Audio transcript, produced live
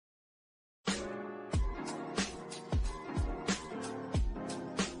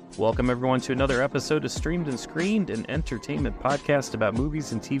Welcome everyone to another episode of Streamed and Screened, an entertainment podcast about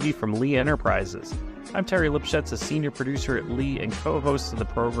movies and TV from Lee Enterprises. I'm Terry Lipshetz, a senior producer at Lee and co-host of the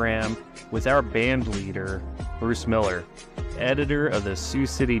program with our band leader, Bruce Miller, editor of the Sioux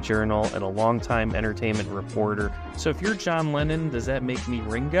City Journal and a longtime entertainment reporter. So if you're John Lennon, does that make me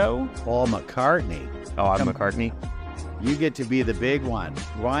Ringo? Paul McCartney. Oh, I'm McCartney. You get to be the big one.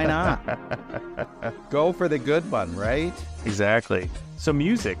 Why not? Go for the good one, right? Exactly. So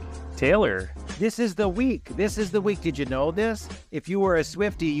music, Taylor. This is the week. Did you know this? If you were a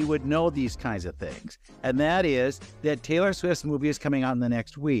Swiftie, you would know these kinds of things. And that is that Taylor Swift's movie is coming out in the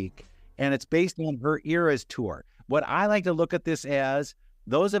next week, and it's based on her Eras tour. What I like to look at this as,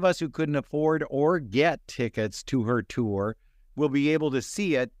 those of us who couldn't afford or get tickets to her tour will be able to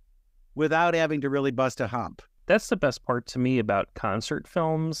see it without having to really bust a hump. That's the best part to me about concert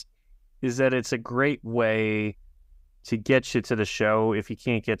films, is that it's a great way to get you to the show if you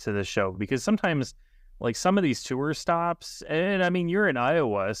can't get to the show. Because sometimes, like some of these tour stops, and I mean, you're in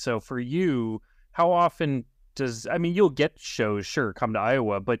Iowa, so for you, how often you'll get shows, sure, come to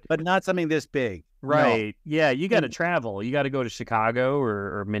Iowa, but not something this big. Right. No. Yeah, you got to travel. You got to go to Chicago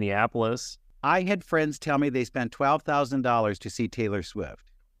or Minneapolis. I had friends tell me they spent $12,000 to see Taylor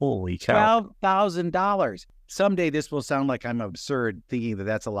Swift. Holy cow. $12,000. Someday this will sound like I'm absurd thinking that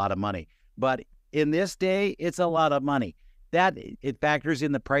that's a lot of money. But in this day, it's a lot of money. That it factors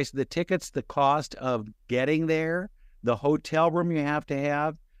in the price of the tickets, the cost of getting there, the hotel room you have to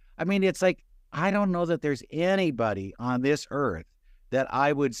have. I mean, it's like, I don't know that there's anybody on this earth that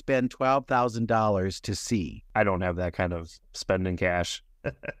I would spend $12,000 to see. I don't have that kind of spending cash.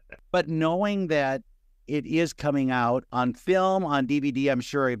 But knowing that it is coming out on film, on DVD, I'm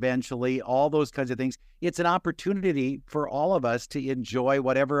sure eventually, all those kinds of things. It's an opportunity for all of us to enjoy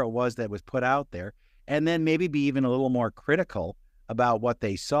whatever it was that was put out there, and then maybe be even a little more critical about what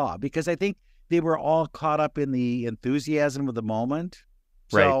they saw, because I think they were all caught up in the enthusiasm of the moment.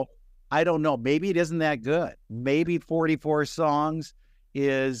 Right. So I don't know. Maybe it isn't that good. Maybe 44 songs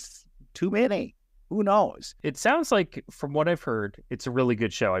is too many. Who knows? It sounds like, from what I've heard, it's a really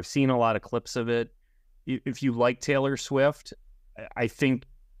good show. I've seen a lot of clips of it. If you like Taylor Swift, I think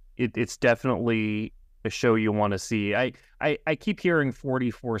it's definitely a show you want to see. I keep hearing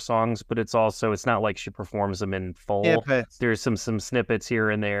 44 songs, but it's not like she performs them in full. Snippets. There's some snippets here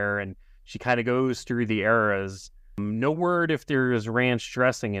and there, and she kind of goes through the eras. No word if there's ranch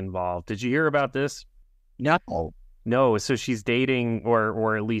dressing involved. Did you hear about this? No. So she's dating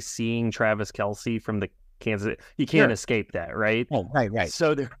or at least seeing Travis Kelce from the Kansas. You can't escape that, right? Oh, right.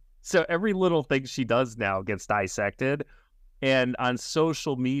 So every little thing she does now gets dissected. And on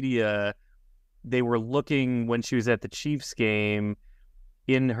social media, they were looking when she was at the Chiefs game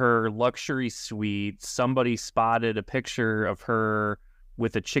in her luxury suite. Somebody spotted a picture of her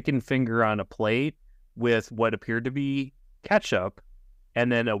with a chicken finger on a plate with what appeared to be ketchup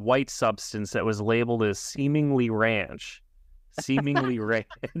and then a white substance that was labeled as seemingly ranch.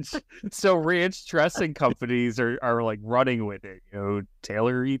 So ranch dressing companies are like running with it.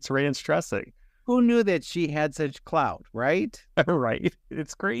 Taylor eats ranch dressing. Who knew that she had such clout, right? Right.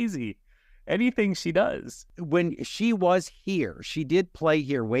 It's crazy. Anything she does. When she was here, she did play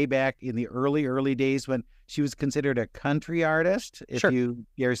here way back in the early days when she was considered a country artist, if you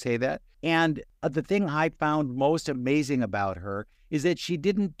dare say that. And the thing I found most amazing about her is that she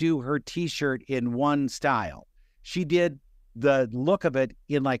didn't do her T-shirt in one style. She did the look of it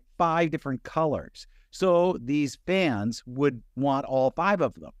in like 5 different colors. So these fans would want all 5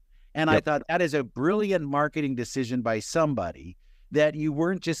 of them. And I thought that is a brilliant marketing decision by somebody, that you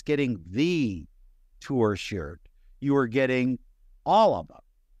weren't just getting the tour shirt, you were getting all of them.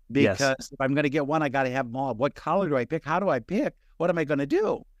 Because if I'm going to get one, I got to have them all. What color do I pick? How do I pick? What am I going to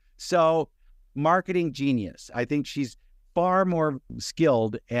do? So marketing genius. I think she's far more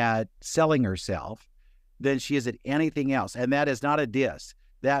skilled at selling herself than she is at anything else. And that is not a diss.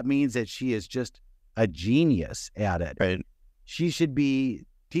 That means that she is just a genius at it. Right. She should be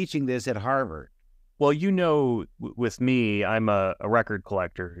teaching this at Harvard. Well, with me, I'm a record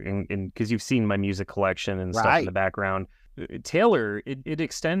collector, and because you've seen my music collection and stuff in the background. Taylor, it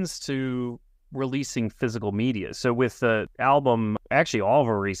extends to releasing physical media. So with the album, actually all of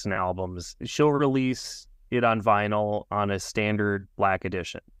her recent albums, she'll release it on vinyl on a standard black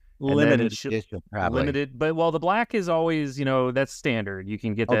edition. Limited edition, probably. Limited, but the black is always, that's standard. You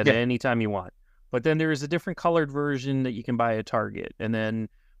can get that anytime you want. But then there is a different colored version that you can buy at Target. And then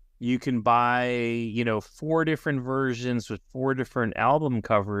you can buy, 4 different versions with 4 different album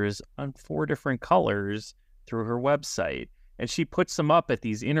covers on 4 different colors through her website. And she puts them up at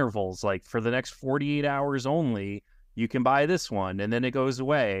these intervals, like for the next 48 hours only, you can buy this one, and then it goes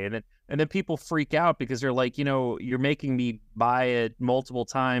away. And then people freak out because they're like, you're making me buy it multiple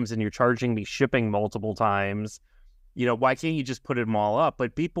times and you're charging me shipping multiple times. Why can't you just put them all up?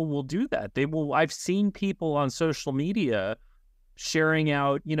 But people will do that. I've seen people on social media sharing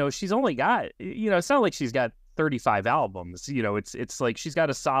out, she's only got, it's not like she's got 35 albums. It's like she's got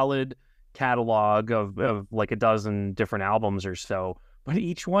a solid catalog of like a dozen different albums or so, but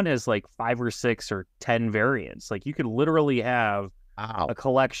each one has like 5 or 6 or 10 variants. Like you could literally have a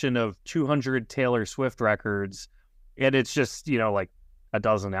collection of 200 Taylor Swift records, and it's just, like a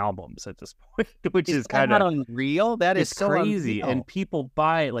dozen albums at this point, which is kind of unreal. That is so crazy. Unreal. And people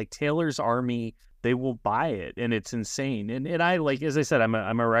buy it, like Taylor's Army, they will buy it, and it's insane. And I, like, as I said, I'm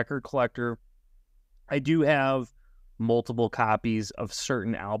a record collector. I do have multiple copies of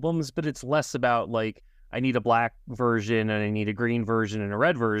certain albums, but it's less about like I need a black version and I need a green version and a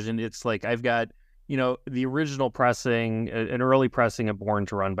red version. It's like I've got, the original pressing, an early pressing of Born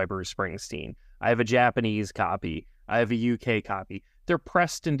to Run by Bruce Springsteen. I have a Japanese copy. I have a UK copy. They're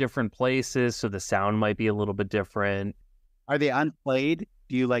pressed in different places, so the sound might be a little bit different. Are they unplayed?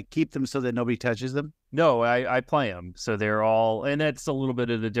 Do you like keep them so that nobody touches them? No, I play them. So they're all, and that's a little bit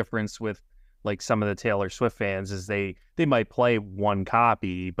of the difference with like some of the Taylor Swift fans is they might play one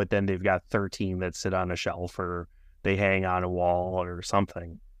copy, but then they've got 13 that sit on a shelf or they hang on a wall or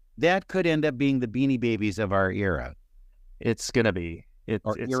something. That could end up being the Beanie Babies of our era. It's going to be.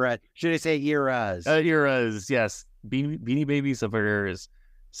 Era. Should I say eras? Eras, yes. Beanie Babies of our eras.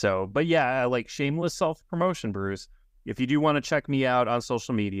 So, but yeah, like shameless self-promotion, Bruce. If you do want to check me out on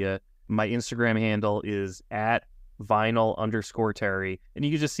social media, my Instagram handle is at @vinyl_Terry, and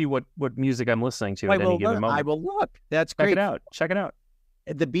you can just see what music I'm listening to at any given moment. I will look. That's great. Check it out.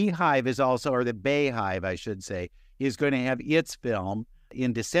 The Beehive is also, or the Bayhive, I should say, is going to have its film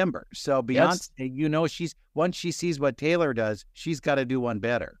in December. So Beyonce, once she sees what Taylor does, she's got to do one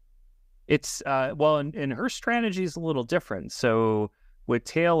better. It's and her strategy is a little different. So with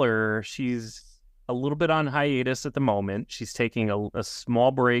Taylor, she's a little bit on hiatus at the moment. She's taking a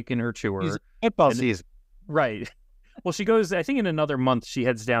small break in her tour. Football season. Right. Well, she goes, I think in another month, she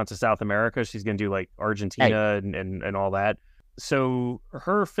heads down to South America. She's going to do like Argentina and all that. So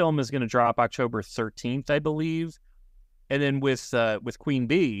her film is going to drop October 13th, I believe. And then with Queen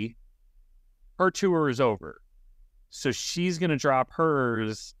Bey, her tour is over. So she's going to drop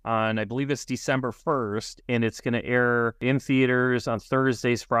hers on, I believe it's December 1st, and it's going to air in theaters on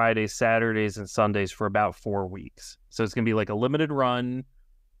Thursdays, Fridays, Saturdays, and Sundays for about 4 weeks. So it's going to be like a limited run,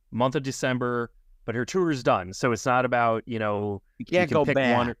 month of December, but her tour is done. So it's not about, you can't can go pick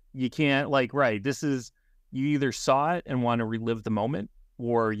back. one. You can't, right. This is, you either saw it and want to relive the moment,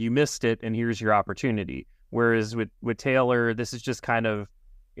 or you missed it and here's your opportunity. Whereas with Taylor, this is just kind of,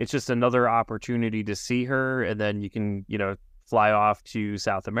 it's just another opportunity to see her, and then you can, fly off to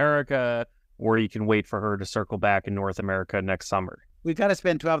South America, or you can wait for her to circle back in North America next summer. We've got to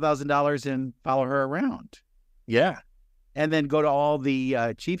spend $12,000 and follow her around. Yeah. And then go to all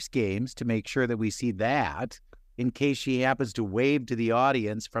the Chiefs games to make sure that we see that in case she happens to wave to the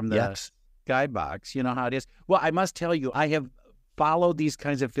audience from the skybox. You know how it is. Well, I must tell you, I have followed these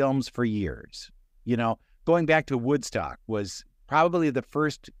kinds of films for years. Going back to Woodstock was probably the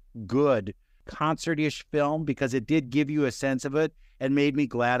first good concert-ish film because it did give you a sense of it and made me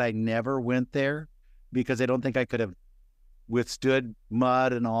glad I never went there because I don't think I could have withstood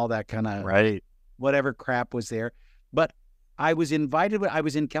mud and all that kind of whatever crap was there. But I was invited. I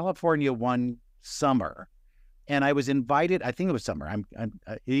was in California one summer, and I was invited. I think it was summer.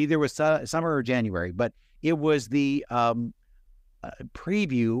 It either was summer or January, but it was the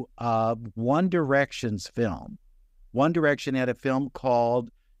preview of One Direction's film. One Direction had a film called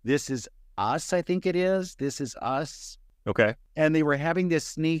This Is Us, I think it is. This Is Us. Okay. And they were having this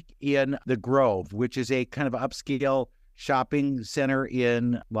sneak in the Grove, which is a kind of upscale shopping center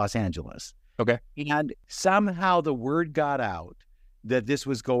in Los Angeles. Okay. And somehow the word got out that this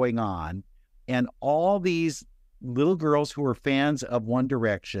was going on, and all these little girls who were fans of One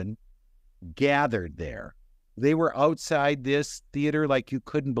Direction gathered there. They were outside this theater like you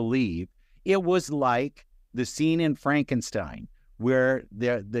couldn't believe. It was like the scene in Frankenstein where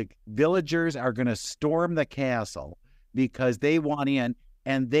the villagers are going to storm the castle because they want in,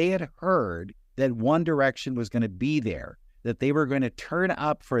 and they had heard that One Direction was going to be there, that they were going to turn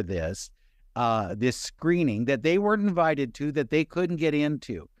up for this screening that they weren't invited to, that they couldn't get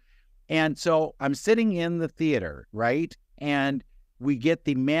into. And so I'm sitting in the theater, right? And we get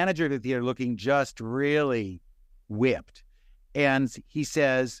the manager of the theater looking just really whipped. And he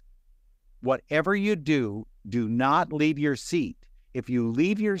says, whatever you do, do not leave your seat. If you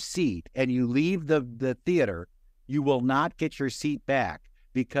leave your seat and you leave the theater, you will not get your seat back,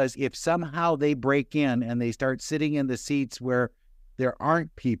 because if somehow they break in and they start sitting in the seats where there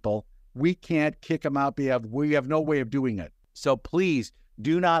aren't people, we can't kick them out. We have no way of doing it. So please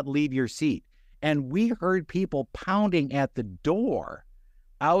do not leave your seat. And we heard people pounding at the door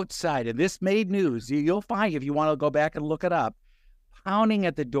outside, and this made news. You'll find, if you want to go back and look it up, pounding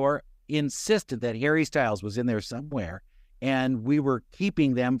at the door, insisted that Harry Styles was in there somewhere, and we were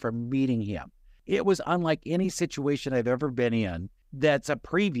keeping them from meeting him. It was unlike any situation I've ever been in that's a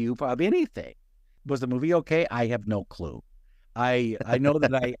preview of anything. Was the movie okay? I have no clue. I know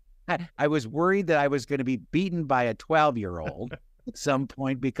that I was worried that I was going to be beaten by a 12-year-old at some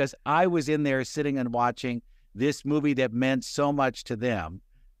point, because I was in there sitting and watching this movie that meant so much to them,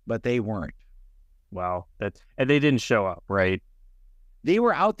 but they weren't. Wow. And they didn't show up, right? They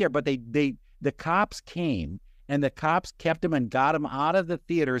were out there, but the cops came, and the cops kept them and got them out of the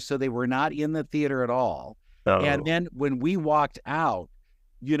theater, so they were not in the theater at all. Oh. And then when we walked out,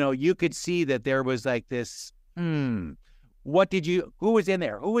 you could see that there was like this, who was in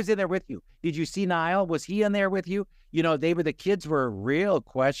there? Who was in there with you? Did you see Niall? Was he in there with you? The kids were real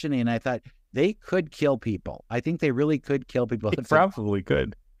questioning. I thought they could kill people. I think they really could kill people. They probably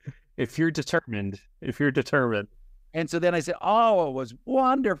could. If you're determined. And so then I said, oh, it was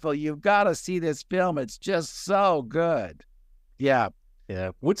wonderful. You've got to see this film. It's just so good. Yeah.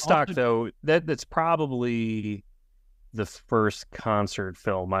 Yeah. Woodstock, though, that's probably the first concert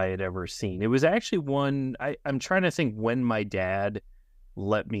film I had ever seen. It was actually one, I'm trying to think when my dad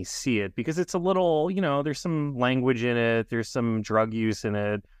let me see it, because it's a little, there's some language in it. There's some drug use in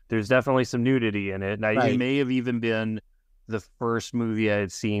it. There's definitely some nudity in it. And it may have even been the first movie I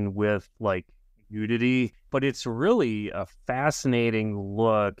had seen with like nudity, but it's really a fascinating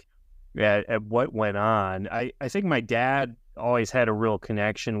look at what went on. I think my dad always had a real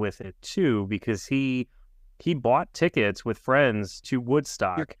connection with it too, because he bought tickets with friends to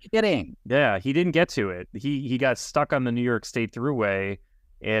Woodstock. You're kidding. Yeah, he didn't get to it. He got stuck on the New York State Thruway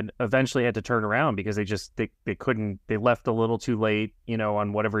and eventually had to turn around because they couldn't, they left a little too late,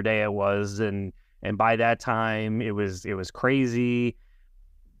 on whatever day it was, and by that time it was crazy.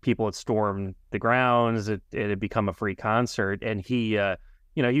 People had stormed the grounds. It had become a free concert, and he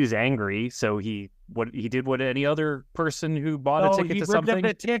was angry, so he did what any other person who bought a ticket to something. He ripped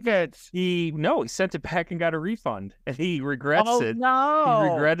up the tickets. He sent it back and got a refund, and he regrets it. No.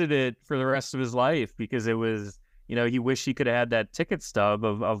 He regretted it for the rest of his life, because it was, he wished he could have had that ticket stub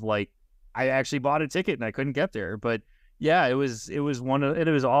of like, I actually bought a ticket and I couldn't get there. But yeah, it was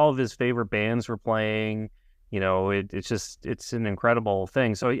all of his favorite bands were playing. It's an incredible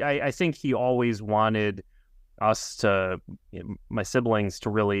thing. So I think he always wanted us to, my siblings, to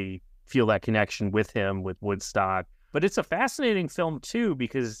really feel that connection with him, with Woodstock. But it's a fascinating film too,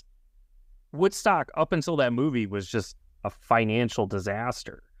 because Woodstock, up until that movie, was just a financial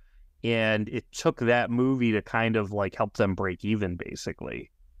disaster. And it took that movie to kind of like help them break even,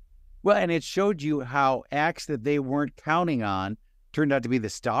 basically. Well, and it showed you how acts that they weren't counting on turned out to be the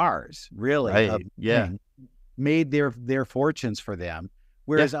stars, really. Right. Yeah. Made their fortunes for them.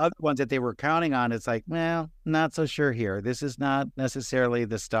 Whereas other ones that they were counting on, it's like, well, not so sure here. This is not necessarily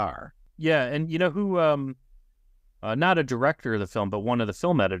the star. Yeah, and you know who, not a director of the film, but one of the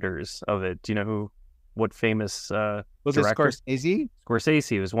film editors of it. Do you know what famous was director? it Scorsese?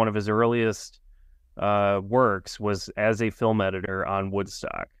 Scorsese was one of his earliest works, was as a film editor on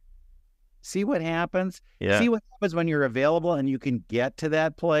Woodstock. See what happens? Yeah. See what happens when you're available and you can get to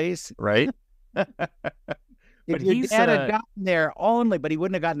that place? Right? If your dad had gotten there only, but he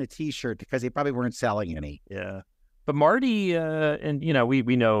wouldn't have gotten a T-shirt because they probably weren't selling any. Yeah. But Marty, and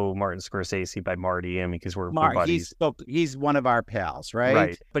we know Martin Scorsese by Marty, because we're buddies. He's one of our pals, right?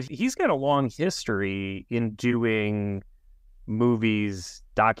 Right. But he's got a long history in doing movies,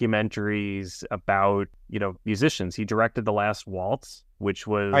 documentaries about, musicians. He directed The Last Waltz, which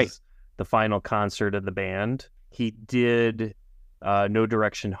was the final concert of the band. He did No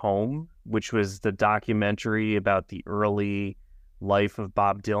Direction Home, which was the documentary about the early life of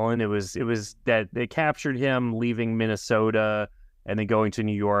Bob Dylan. It was that they captured him leaving Minnesota and then going to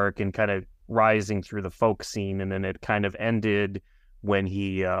New York and kind of rising through the folk scene, and then it kind of ended when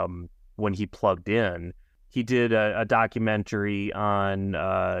he plugged in. He did a documentary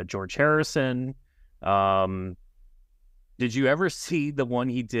on George Harrison. Did you ever see the one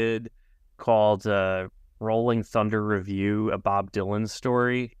he did called Rolling Thunder Review, a Bob Dylan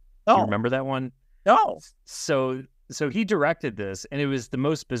story? No. Do you remember that one? No. So he directed this, and it was the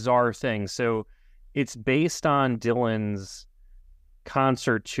most bizarre thing. So it's based on Dylan's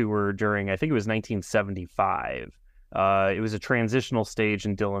concert tour during, I think it was 1975. It was a transitional stage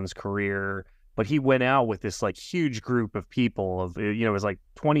in Dylan's career, but he went out with this like huge group of people of, you know, it was like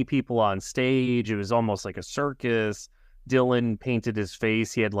 20 people on stage. It was almost like a circus. Dylan painted his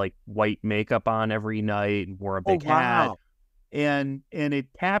face. He had like white makeup on every night and wore a big hat. Wow. And it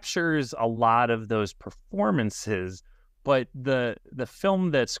captures a lot of those performances. But the film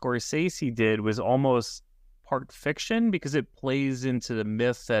that Scorsese did was almost part fiction because it plays into the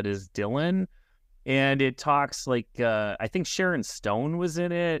myth that is Dylan. And it talks like, I think Sharon Stone was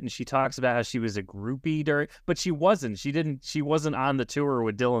in it, and she talks about how she was a groupie during, but she wasn't. She wasn't on the tour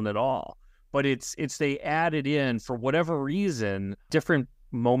with Dylan at all. But it's they added in, for whatever reason, different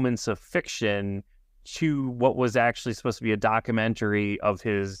moments of fiction to what was actually supposed to be a documentary of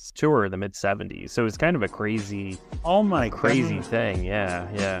his tour in the mid-'70s. So it's kind of a crazy, crazy thing.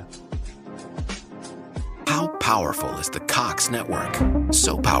 Yeah. How powerful is the Cox network?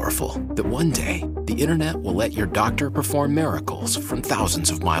 So powerful that one day the internet will let your doctor perform miracles from thousands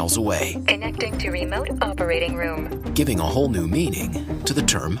of miles away. Connecting to remote operating room. Giving a whole new meaning to the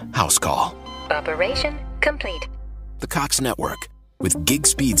term house call. Operation complete. The Cox network. With gig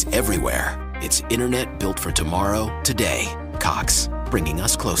speeds everywhere. It's internet built for tomorrow, today. Cox, bringing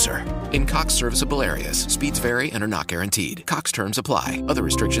us closer. In Cox serviceable areas, speeds vary and are not guaranteed. Cox terms apply. Other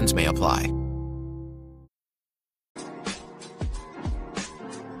restrictions may apply.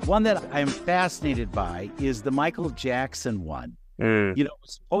 One that I'm fascinated by is the Michael Jackson one. You know,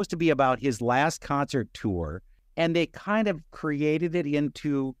 it's supposed to be about his last concert tour, and they kind of created it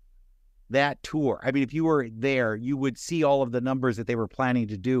into that tour. I mean, if you were there, you would see all of the numbers that they were planning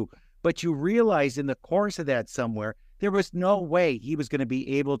to do. But you realize in the course of that somewhere, there was no way he was going to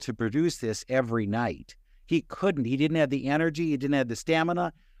be able to produce this every night. He couldn't. He didn't have the energy. He didn't have the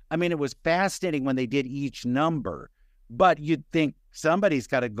stamina. I mean, it was fascinating when they did each number. But you'd think somebody's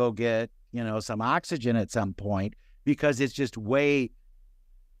got to go get, you know, some oxygen at some point because it's just way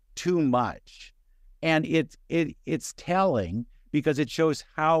too much. And it's telling because it shows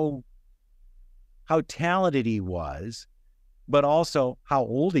how talented he was, but also how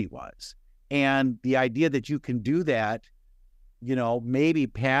old he was. And the idea that you can do that, you know, maybe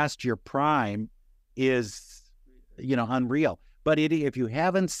past your prime is, you know, unreal. But if you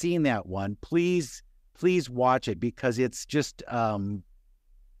haven't seen that one, please watch it because it's just,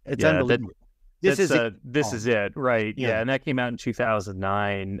 it's unbelievable. This is it, right? Yeah. And that came out in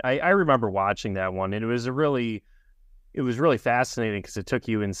 2009. I remember watching that one, and it was really fascinating because it took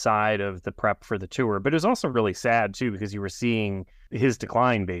you inside of the prep for the tour. But it was also really sad too because you were seeing his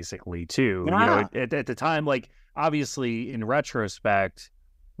decline basically too. Yeah. You know, at the time, like obviously in retrospect,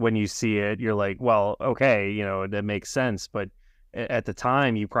 when you see it, you're like, well, okay, you know, that makes sense. But at the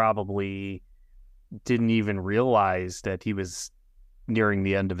time, you probably didn't even realize that he was nearing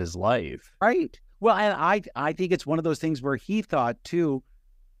the end of his life. Right. Well, and I think it's one of those things where he thought too,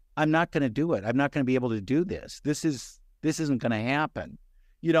 I'm not going to do it. I'm not going to be able to do this. This isn't going to happen.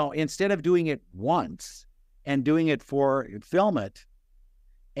 You know, instead of doing it once and doing it film it,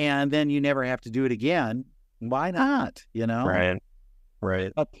 and then you never have to do it again, why not? You know?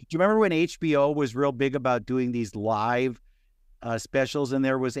 Right. Do you remember when HBO was real big about doing these live specials? And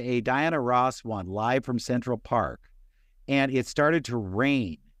there was a Diana Ross one, live from Central Park. And it started to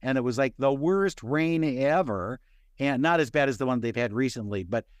rain. And it was like the worst rain ever. And not as bad as the one they've had recently,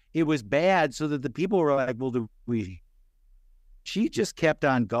 but it was bad so that the people were like, well, she just kept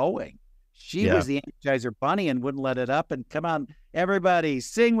on going. She was the Energizer Bunny and wouldn't let it up. And come on, everybody,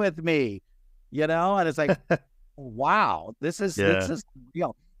 sing with me, you know? And it's like, wow, this is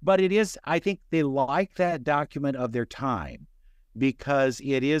real. But it is, I think they like that document of their time because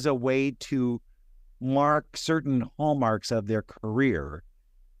it is a way to mark certain hallmarks of their career.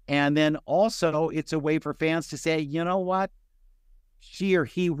 And then also it's a way for fans to say, you know what? She or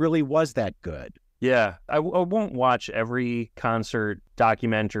he really was that good. Yeah, I won't watch every concert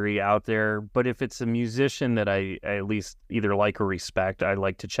documentary out there, but if it's a musician that I at least either like or respect, I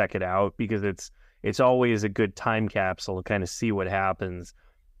like to check it out because it's always a good time capsule to kind of see what happens.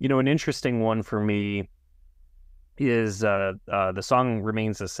 You know, an interesting one for me is The Song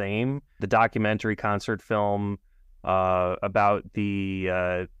Remains the Same, the documentary concert film about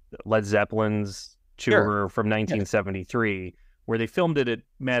the Led Zeppelin's tour from 1973. Where they filmed it at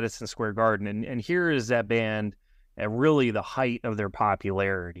Madison Square Garden. And here is that band at really the height of their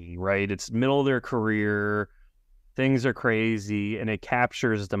popularity, right? It's middle of their career, things are crazy, and it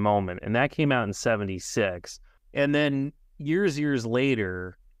captures the moment. And that came out in 76. And then years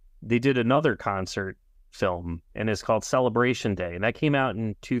later, they did another concert film, and it's called Celebration Day. And that came out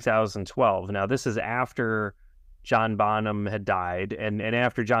in 2012. Now, this is after John Bonham had died, and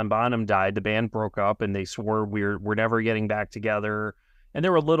after John Bonham died, the band broke up, and they swore we're never getting back together. And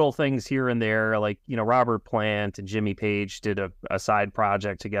there were little things here and there, like, Robert Plant and Jimmy Page did a side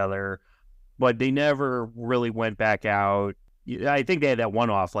project together, but they never really went back out. I think they had that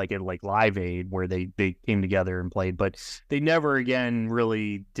one-off, like at Live Aid, where they came together and played, but they never again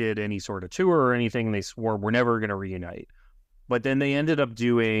really did any sort of tour or anything. They swore we're never going to reunite. But then they ended up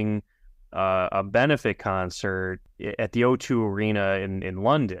doing a benefit concert at the O2 Arena in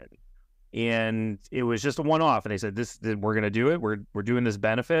London, and it was just a one-off. And they said, we're going to do it. We're doing this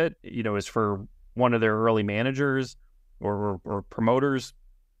benefit. Is for one of their early managers or promoters.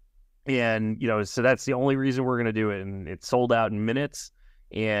 And, so that's the only reason we're going to do it. And it sold out in minutes.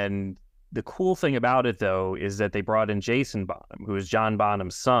 And the cool thing about it, though, is that they brought in Jason Bonham, who is John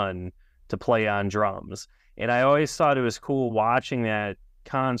Bonham's son, to play on drums. And I always thought it was cool watching that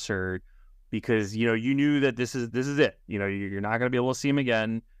concert because, you knew that this is it. You're not going to be able to see him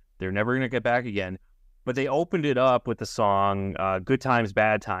again. They're never going to get back again. But they opened it up with the song Good Times,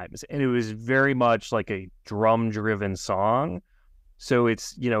 Bad Times. And it was very much like a drum-driven song. So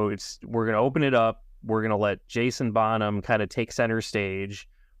it's we're going to open it up. We're going to let Jason Bonham kind of take center stage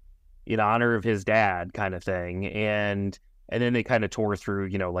in honor of his dad kind of thing. And then they kind of tore through,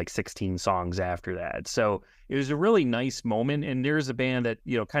 16 songs after that. So it was a really nice moment. And there's a band that,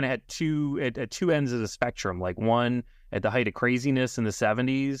 kind of had at two ends of the spectrum, like one at the height of craziness in the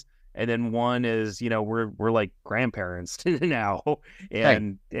 70s. And then one is, we're like grandparents now.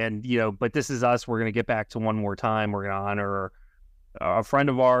 And but this is us. We're going to get back to one more time. We're going to honor a friend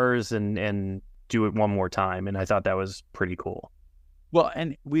of ours and do it one more time. And I thought that was pretty cool. Well,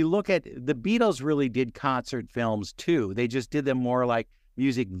 and we look at the Beatles really did concert films too. They just did them more like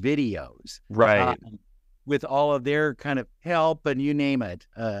music videos. Right. With all of their kind of Help and you name it,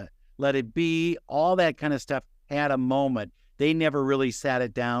 Let It Be, all that kind of stuff had a moment. They never really sat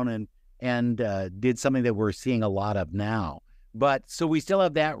it down and did something that we're seeing a lot of now. But so we still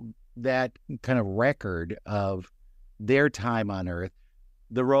have that kind of record of their time on Earth.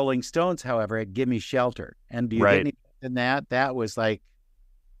 The Rolling Stones, however, had Give Me Shelter. And do you get any in that? That was like,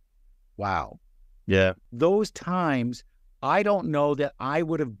 wow. Yeah. Those times, I don't know that I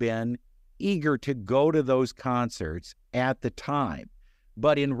would have been eager to go to those concerts at the time.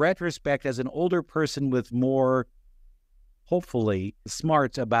 But in retrospect, as an older person with more, hopefully,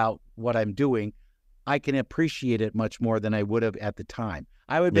 smarts about what I'm doing, I can appreciate it much more than I would have at the time.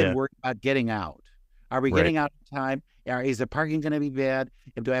 I would have been worried about getting out. Are we getting out in time? Is the parking going to be bad?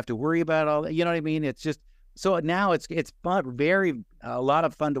 Do I have to worry about all that? You know what I mean? It's just, so now it's fun, a lot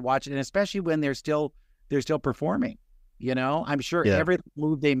of fun to watch it, and especially when they're still performing. I'm sure every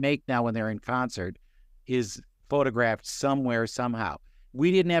move they make now when they're in concert is photographed somewhere, somehow.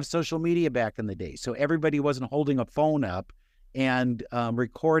 We didn't have social media back in the day, so everybody wasn't holding a phone up and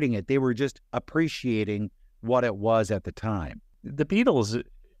recording it. They were just appreciating what it was at the time. The Beatles,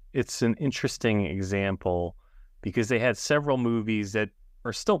 it's an interesting example because they had several movies that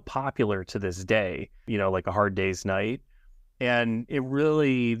are still popular to this day, like A Hard Day's Night. And there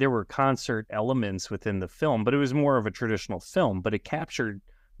were concert elements within the film, but it was more of a traditional film, but it captured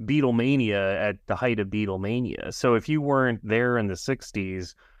Beatlemania at the height of Beatlemania. So if you weren't there in the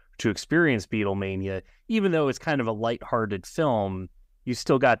 60s to experience Beatlemania, even though it's kind of a lighthearted film, you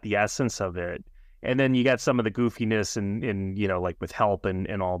still got the essence of it. And then you got some of the goofiness and like with Help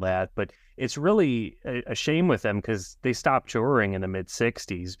and all that. But it's really a shame with them because they stopped touring in the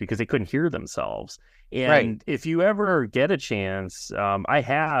mid-'60s because they couldn't hear themselves. And if you ever get a chance, I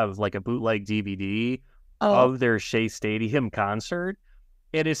have like a bootleg DVD of their Shea Stadium concert.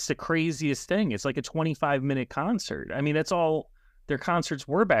 And it's the craziest thing. It's like a 25-minute concert. I mean, that's all their concerts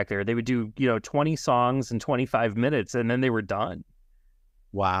were back there. They would do, 20 songs in 25 minutes, and then they were done.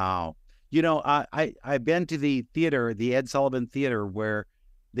 Wow. I've been to the theater, the Ed Sullivan Theater, where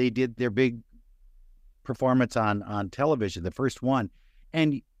they did their big performance on television, the first one.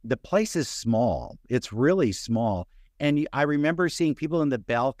 And the place is small. It's really small. And I remember seeing people in the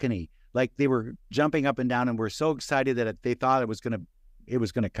balcony, like they were jumping up and down and were so excited that they thought it was going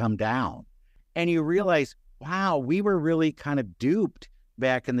to come down. And you realize, wow, we were really kind of duped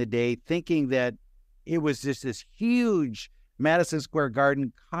back in the day, thinking that it was just this huge Madison Square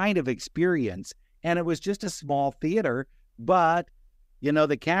Garden kind of experience. And it was just a small theater, but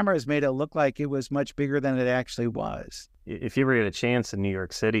the cameras made it look like it was much bigger than it actually was. If you ever get a chance in New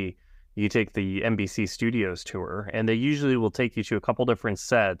York City, you take the NBC Studios tour, and they usually will take you to a couple different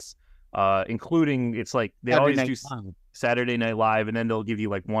sets, including, it's like they always do Saturday Night Live, and then they'll give you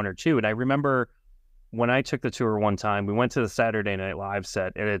like one or two. And I remember when I took the tour one time, we went to the Saturday Night Live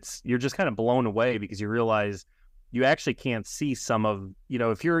set, and you're just kind of blown away because you realize you actually can't see some of,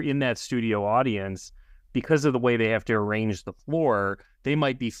 if you're in that studio audience, because of the way they have to arrange the floor, they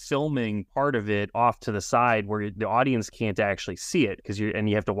might be filming part of it off to the side where the audience can't actually see it because you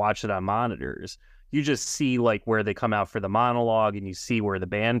have to watch it on monitors. You just see like where they come out for the monologue and you see where the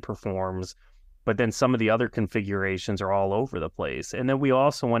band performs, but then some of the other configurations are all over the place. And then we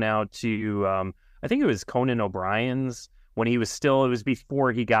also went out to, I think it was Conan O'Brien's when he was still, it was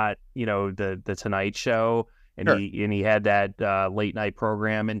before he got, the Tonight Show, and Sure. he had that late night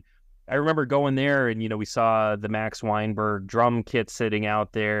program. And I remember going there and, we saw the Max Weinberg drum kit sitting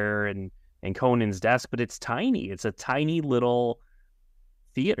out there and Conan's desk, but it's tiny. It's a tiny little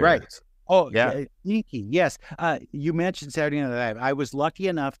theater. Right. Oh, yeah. Sneaky. Yes. You mentioned Saturday Night Live. I was lucky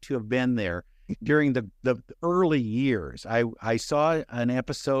enough to have been there during the early years. I saw an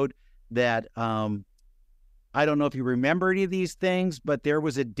episode that, I don't know if you remember any of these things, but there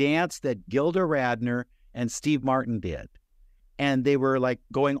was a dance that Gilda Radner and Steve Martin did. And they were like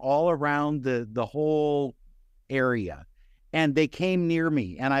going all around the whole area. And they came near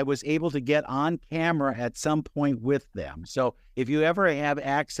me, and I was able to get on camera at some point with them. So if you ever have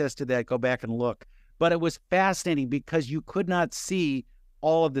access to that, go back and look. But it was fascinating because you could not see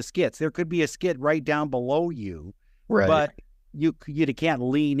all of the skits. There could be a skit right down below you, Right. but you can't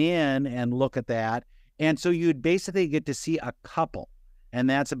lean in and look at that. And so you'd basically get to see a couple, and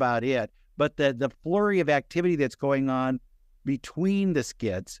that's about it. But the flurry of activity that's going on between the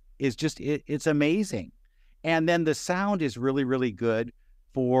skits is just, it's amazing. And then the sound is really, really good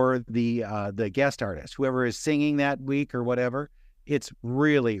for the guest artist, whoever is singing that week or whatever. It's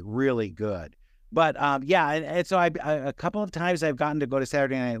really, really good. But and so a couple of times I've gotten to go to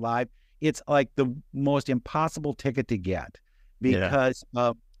Saturday Night Live. It's like the most impossible ticket to get because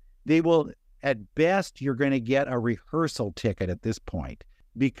they will, at best, you're going to get a rehearsal ticket at this point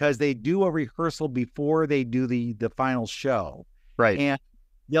because they do a rehearsal before they do the final show. Right. And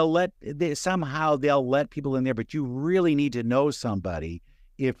they'll let people in there, but you really need to know somebody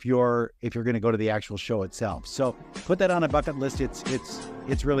if you're going to go to the actual show itself. So put that on a bucket list.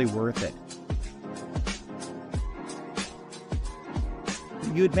 It's really worth it.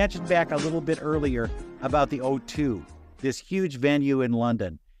 You had mentioned back a little bit earlier about the O2, this huge venue in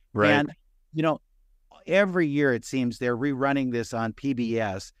London. Right. And, every year it seems they're rerunning this on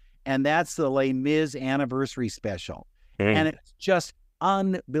PBS, and that's the Les Mis anniversary special. And it's just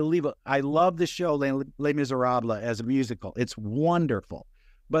unbelievable. I love the show Les Miserables as a musical. It's wonderful.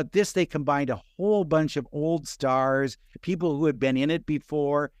 But they combined a whole bunch of old stars, people who had been in it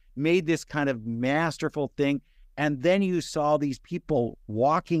before, made this kind of masterful thing. And then you saw these people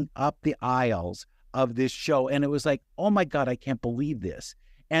walking up the aisles of this show. And it was like, oh my God, I can't believe this.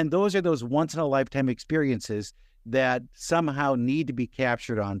 And those are those once-in-a-lifetime experiences that somehow need to be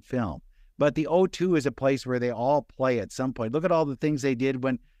captured on film. But the O2 is a place where they all play at some point. Look at all the things they did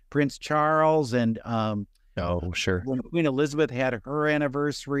when Prince Charles and sure. when Queen Elizabeth had her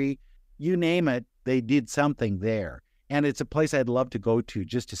anniversary. You name it, they did something there. And it's a place I'd love to go to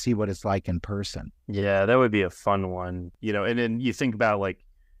just to see what it's like in person. Yeah, that would be a fun one. And then you think about like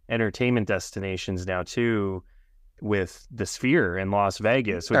entertainment destinations now too, with the Sphere in Las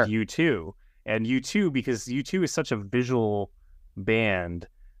Vegas with U2. And U2, because U2 is such a visual band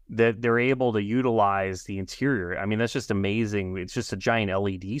that they're able to utilize the interior. I mean, that's just amazing. It's just a giant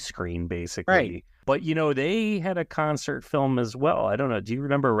LED screen, basically. Right. But, they had a concert film as well. I don't know. Do you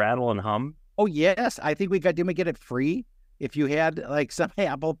remember Rattle and Hum? Oh, yes. I think didn't we get it free? If you had like some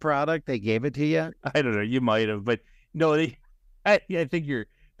Apple product, they gave it to you? I don't know. You might have. But no, I think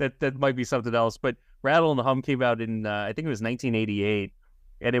that might be something else. But Rattle and Hum came out in, I think it was 1988.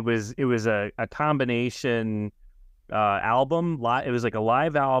 And it was a combination album. It was like a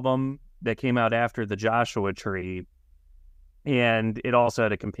live album that came out after the Joshua Tree, and it also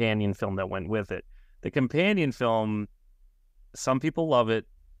had a companion film that went with it. The companion film, some people love it,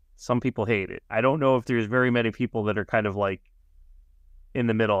 some people hate it. I don't know if there's very many people that are kind of like in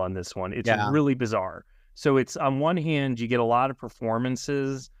the middle on this one. It's really bizarre. So it's, on one hand, you get a lot of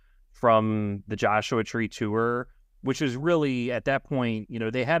performances from the Joshua Tree tour, which was really, at that point,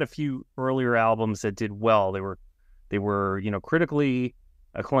 they had a few earlier albums that did well. They were, critically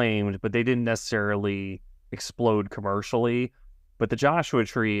acclaimed, but they didn't necessarily explode commercially. But the Joshua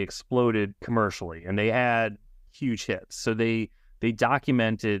Tree exploded commercially, and they had huge hits. So they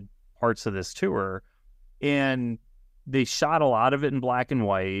documented parts of this tour, and they shot a lot of it in black and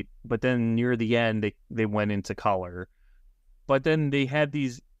white. But then near the end, they went into color. But then they had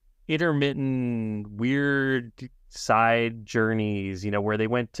these intermittent, weird side journeys, where they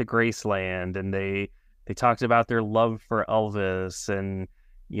went to Graceland and they talked about their love for Elvis, and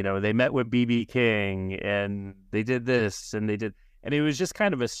they met with BB King, and they did this and they did, and it was just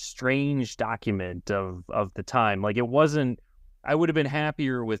kind of a strange document of the time. Like, it wasn't I would have been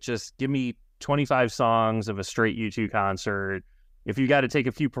happier with just give me 25 songs of a straight U2 concert. If you got to take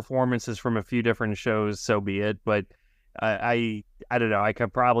a few performances from a few different shows, so be it. But I don't know. I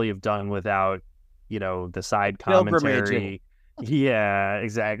could probably have done without, the side commentary. Yeah,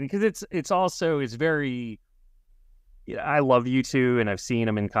 exactly. Because it's very. I love U2, and I've seen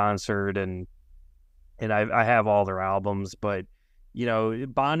them in concert, and I have all their albums, but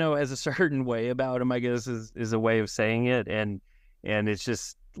Bono has a certain way about him, I guess, is a way of saying it, and it's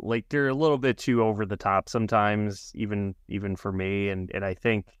just like they're a little bit too over the top sometimes, even for me, and I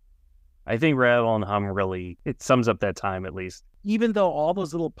think Rattle and Hum really it sums up that time at least. Even though all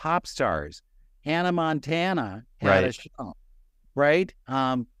those little pop stars, Hannah Montana had a show, right?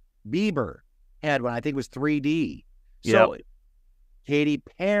 Bieber had one, I think it was 3D. So Katy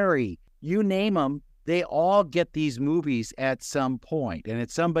Perry, you name them, they all get these movies at some point. And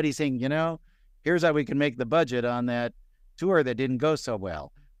it's somebody saying, here's how we can make the budget on that tour that didn't go so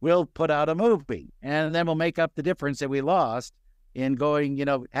well. We'll put out a movie, and then we'll make up the difference that we lost in going,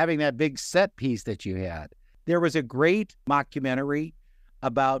 having that big set piece that you had. There was a great mockumentary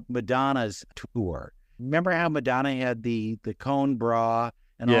about Madonna's tour. Remember how Madonna had the cone bra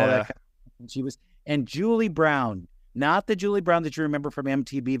and all that? And Julie Brown, not the Julie Brown that you remember from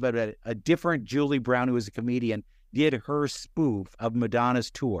MTV, but a different Julie Brown who was a comedian, did her spoof of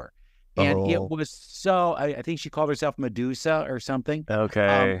Madonna's tour. And it was so, I think she called herself Medusa or something.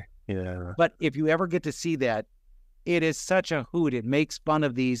 Okay, But if you ever get to see that, it is such a hoot. It makes fun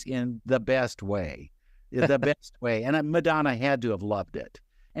of these in the best way. The best way. And Madonna had to have loved it.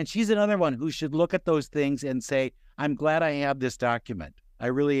 And she's another one who should look at those things and say, I'm glad I have this document. I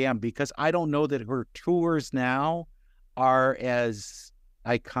really am, because I don't know that her tours now are as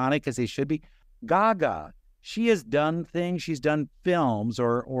iconic as they should be. Gaga, she has done things. She's done films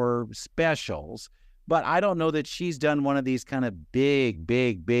or specials, but I don't know that she's done one of these kind of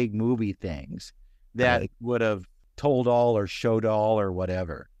big movie things that would have told all or showed all or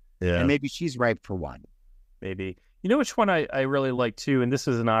whatever. Yeah. And maybe she's ripe for one. Maybe. You know which one I really like too, and this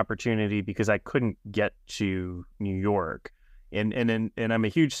is an opportunity because I couldn't get to New York. And I'm a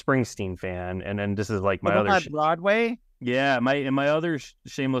huge Springsteen fan, and then this is like my other Broadway. Yeah, my other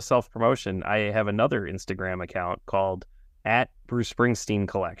shameless self promotion. I have another Instagram account called @Bruce Springsteen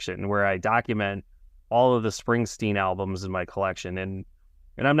Collection, where I document all of the Springsteen albums in my collection, and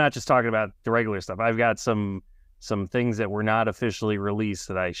I'm not just talking about the regular stuff. I've got some things that were not officially released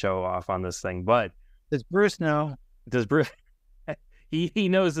that I show off on this thing. But does Bruce know? Does Bruce? he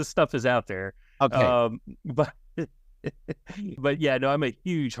knows this stuff is out there. Okay, But yeah, no, I'm a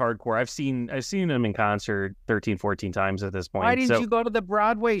huge hardcore. I've seen him in concert 13, 14 times at this point. Why didn't you go to the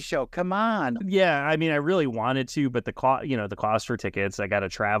Broadway show? Come on. Yeah, I mean, I really wanted to, but the cost for tickets. I got to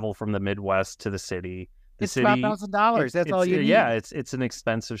travel from the Midwest to the city. It's $5,000. That's all you need. Yeah, it's an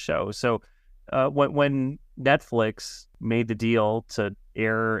expensive show. So when Netflix made the deal to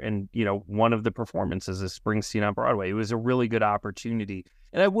air and one of the performances is Springsteen on Broadway, it was a really good opportunity.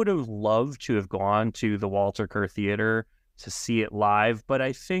 And I would have loved to have gone to the Walter Kerr Theater to see it live. But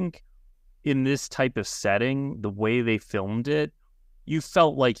I think in this type of setting, the way they filmed it, you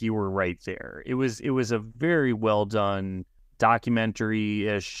felt like you were right there. It was a very well done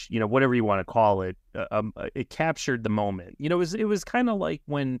documentary-ish, whatever you want to call it. It captured the moment. It was kind of like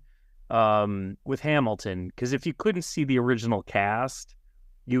when with Hamilton, because if you couldn't see the original cast,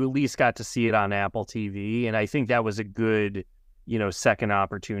 you at least got to see it on Apple TV. And I think that was a good second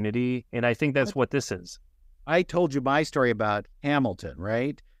opportunity. And I think that's what this is. I told you my story about Hamilton,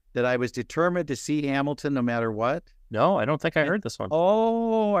 right? That I was determined to see Hamilton no matter what. No, I don't think I heard this one.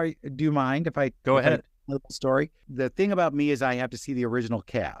 Oh, do you mind if I go ahead? Little story. The thing about me is I have to see the original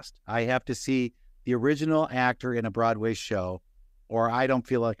cast. I have to see the original actor in a Broadway show, or I don't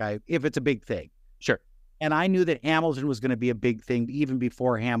feel like if it's a big thing. Sure. And I knew that Hamilton was going to be a big thing even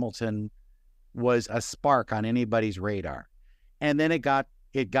before Hamilton was a spark on anybody's radar. And then it got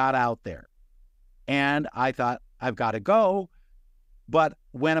out there. And I thought, I've got to go. But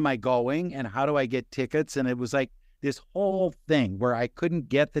when am I going? And how do I get tickets? And it was like this whole thing where I couldn't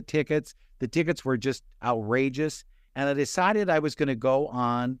get the tickets. The tickets were just outrageous. And I decided I was going to go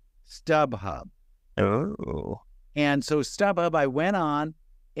on StubHub. Oh. And so StubHub, I went on,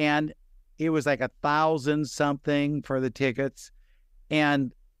 and it was like $1,000 something for the tickets.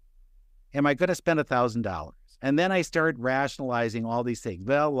 And am I going to spend $1,000? And then I started rationalizing all these things.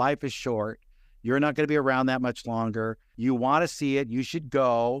 Well, life is short. You're not going to be around that much longer. You want to see it. You should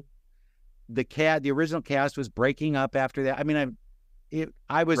go. The original cast was breaking up after that. I mean,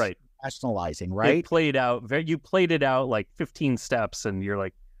 I was rationalizing, right? You played it out like 15 steps, and you're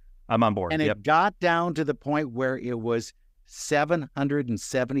like, I'm on board. And it got down to the point where it was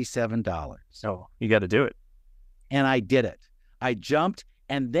 $777. Oh, you got to do it. And I did it. I jumped,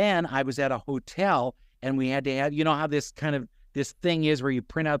 and then I was at a hotel, and we had to have, you know how this thing is where you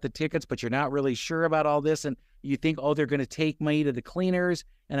print out the tickets, but you're not really sure about all this, and you think, oh, they're going to take me to the cleaners,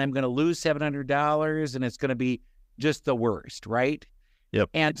 and I'm going to lose $700, and it's going to be just the worst, right? Yep.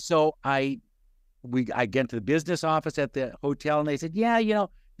 And so I get to the business office at the hotel, and they said, yeah, you know,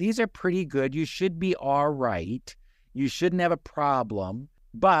 these are pretty good. You should be all right. You shouldn't have a problem.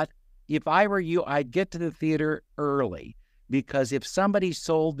 But if I were you, I'd get to the theater early, because if somebody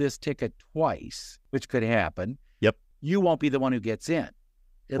sold this ticket twice, which could happen, yep, you won't be the one who gets in.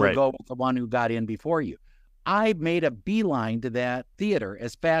 It'll go with the one who got in before you. I made a beeline to that theater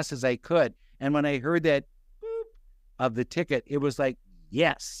as fast as I could. And when I heard that boop of the ticket, it was like,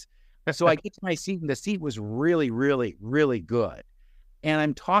 yes. So I get to my seat, and the seat was really, really, really good. And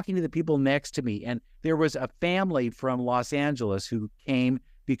I'm talking to the people next to me, and there was a family from Los Angeles who came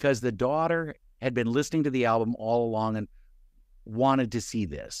because the daughter had been listening to the album all along and wanted to see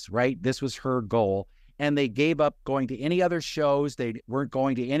this, right? This was her goal. And they gave up going to any other shows. They weren't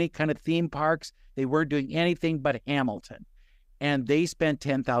going to any kind of theme parks. They weren't doing anything but Hamilton. And they spent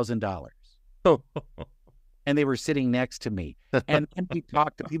 $10,000. Oh. And they were sitting next to me. And then we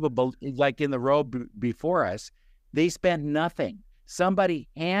talked to people like in the row before us. They spent nothing. Somebody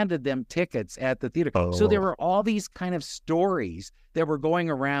handed them tickets at the theater. Oh. So there were all these kind of stories that were going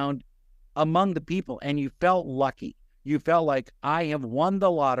around among the people, and you felt lucky. You felt like, I have won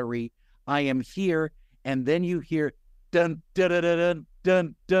the lottery. I am here. And then you hear dun, dun, dun, dun,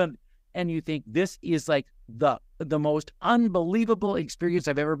 dun, dun, and you think, this is like the most unbelievable experience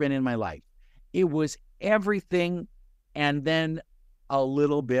I've ever been in my life. It was everything and then a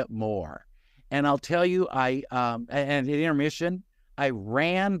little bit more. And I'll tell you, and at intermission, I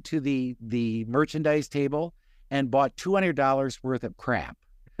ran to the merchandise table and bought $200 worth of crap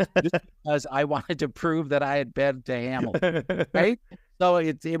just because I wanted to prove that I had been to Hamilton, right? So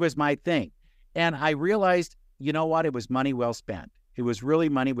it was my thing. And I realized, you know what? It was money well spent. It was really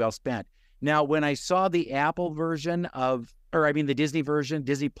money well spent. Now, when I saw the Apple version the Disney version,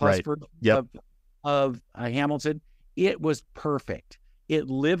 Disney Plus version of Hamilton, it was perfect. It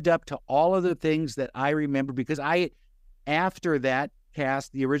lived up to all of the things that I remember, because after that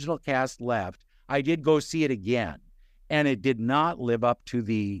cast, the original cast left, I did go see it again, and it did not live up to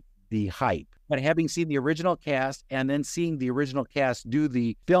the hype. But having seen the original cast and then seeing the original cast do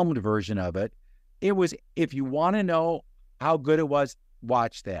the filmed version of it, it was, if you want to know how good it was,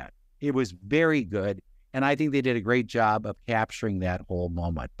 watch that. It was very good, and I think they did a great job of capturing that whole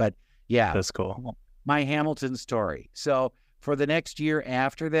moment. But yeah, that's cool. My Hamilton story. So for the next year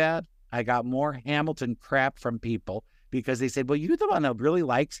after that, I got more Hamilton crap from people, because they said, well, you're the one that really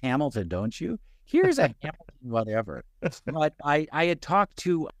likes Hamilton, don't you? Here's a Hamilton whatever. But I had talked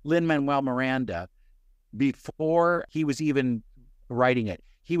to Lin-Manuel Miranda before he was even writing it.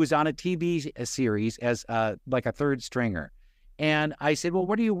 He was on a TV series as like a third stringer. And I said, well,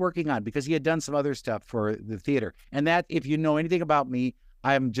 what are you working on? Because he had done some other stuff for the theater. And that, if you know anything about me,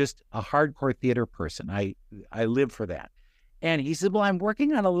 I'm just a hardcore theater person. I live for that. And he said, well, I'm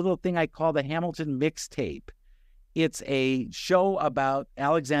working on a little thing I call the Hamilton mixtape. It's a show about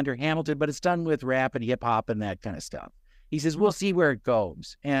Alexander Hamilton, but it's done with rap and hip hop and that kind of stuff. He says, we'll see where it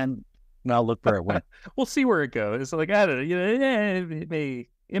goes. And well, look where it went. We'll see where it goes. It's like, I don't know,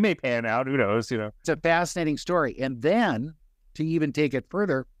 it may pan out. Who knows, It's a fascinating story. And then to even take it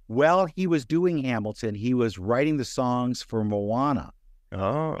further, while he was doing Hamilton, he was writing the songs for Moana.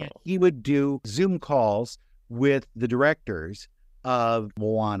 Oh. And he would do Zoom calls with the directors of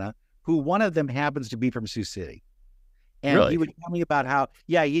Moana, who one of them happens to be from Sioux City. And really? He would tell me about how,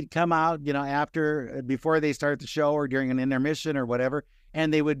 he'd come out, before they start the show or during an intermission or whatever,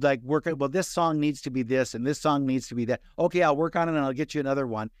 and they would like work it. Well, this song needs to be this, and this song needs to be that. Okay, I'll work on it, and I'll get you another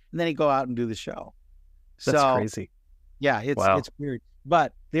one. And then he'd go out and do the show. That's crazy. Yeah, it's weird.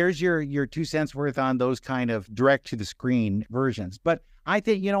 But there's your 2 cents worth on those kind of direct to the screen versions. But I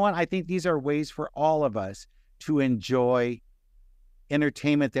think, you know what? I think these are ways for all of us to enjoy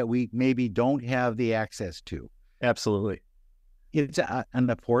entertainment that we maybe don't have the access to. Absolutely. It's an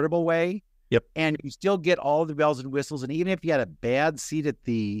affordable way. Yep. And you still get all the bells and whistles. And even if you had a bad seat at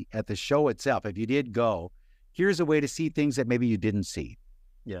the show itself, if you did go, here's a way to see things that maybe you didn't see.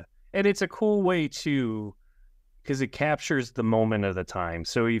 Yeah. And it's a cool way too, because it captures the moment of the time.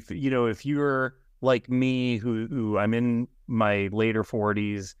 So if you're like me, who I'm in my later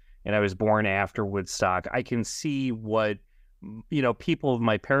 40s and I was born after Woodstock, I can see what, people of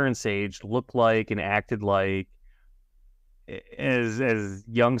my parents' age looked like and acted like as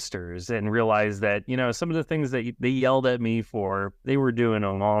youngsters and realize that, you know, some of the things that they yelled at me for, they were doing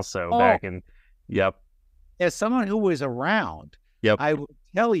them also back in. Yep. As someone who was around, yep, I will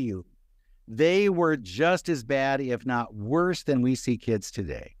tell you, they were just as bad, if not worse, than we see kids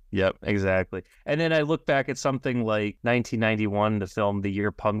today. Yep, exactly. And then I look back at something like 1991, the film The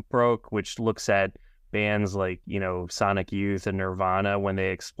Year Punk Broke, which looks at bands like, you know, Sonic Youth and Nirvana when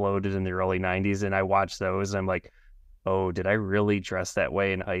they exploded in the early 90s. And I watched those and I'm like, oh, did I really dress that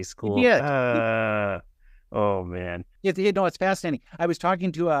way in high school? Yeah. Oh, man. It's fascinating. I was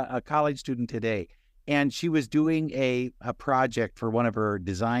talking to a college student today, and she was doing a project for one of her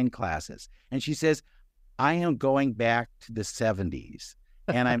design classes. And she says, I am going back to the 70s,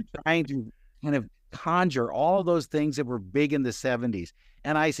 and I'm trying to kind of conjure all those things that were big in the 70s.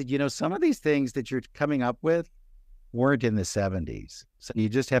 And I said, you know, some of these things that you're coming up with weren't in the 70s. So you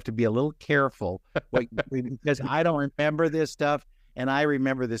just have to be a little careful because I don't remember this stuff, and I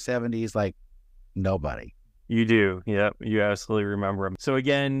remember the 70s like nobody. You do. Yep. You absolutely remember them. So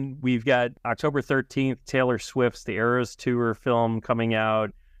again, we've got October 13th, Taylor Swift's The Eras Tour film coming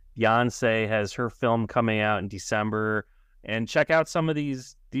out. Beyoncé has her film coming out in December. And check out some of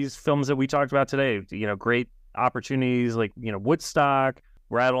these films that we talked about today. You know, great opportunities like, you know, Woodstock,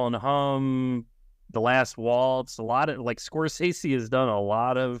 Rattle and Hum, The Last Waltz. A lot of, like, Scorsese has done a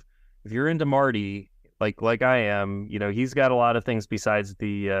lot of, if you're into Marty, like I am, you know, he's got a lot of things besides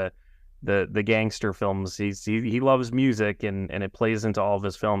the gangster films. He loves music and it plays into all of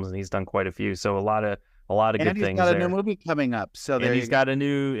his films, and he's done quite a few. So a lot of good things. And he's got a new movie coming up. So he's got a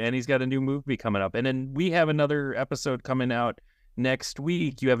new movie coming up. And then we have another episode coming out next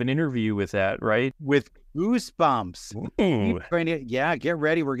week. You have an interview with that, right? With Goosebumps. Yeah, get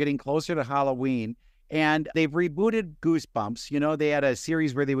ready. We're getting closer to Halloween. And they've rebooted Goosebumps. You know, they had a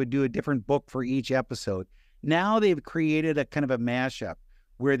series where they would do a different book for each episode. Now they've created a kind of a mashup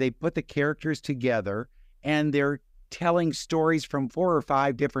where they put the characters together and they're telling stories from 4 or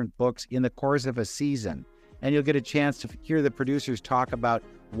 5 different books in the course of a season. And you'll get a chance to hear the producers talk about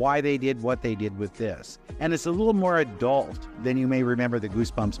why they did what they did with this. And it's a little more adult than you may remember the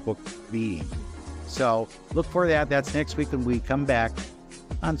Goosebumps book being. So look for that. That's next week when we come back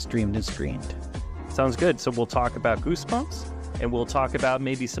on Streamed and Screened. Sounds good. So we'll talk about Goosebumps. And we'll talk about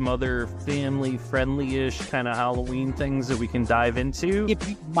maybe some other family-friendly-ish kind of Halloween things that we can dive into. If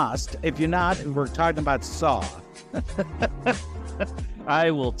you must. If you're not, we're talking about Saw. I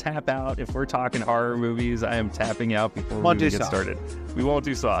will tap out. If we're talking horror movies, I am tapping out before we even get started. We won't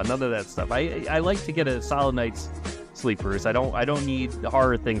do Saw. None of that stuff. I like to get a solid night's sleepers. I don't need the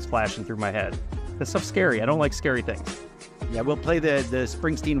horror things flashing through my head. That stuff's scary. I don't like scary things. Yeah, we'll play the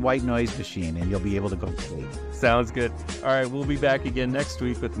Springsteen white noise machine, and you'll be able to go to sleep. Sounds good. All right, we'll be back again next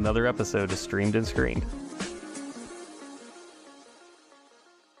week with another episode of Streamed and Screened.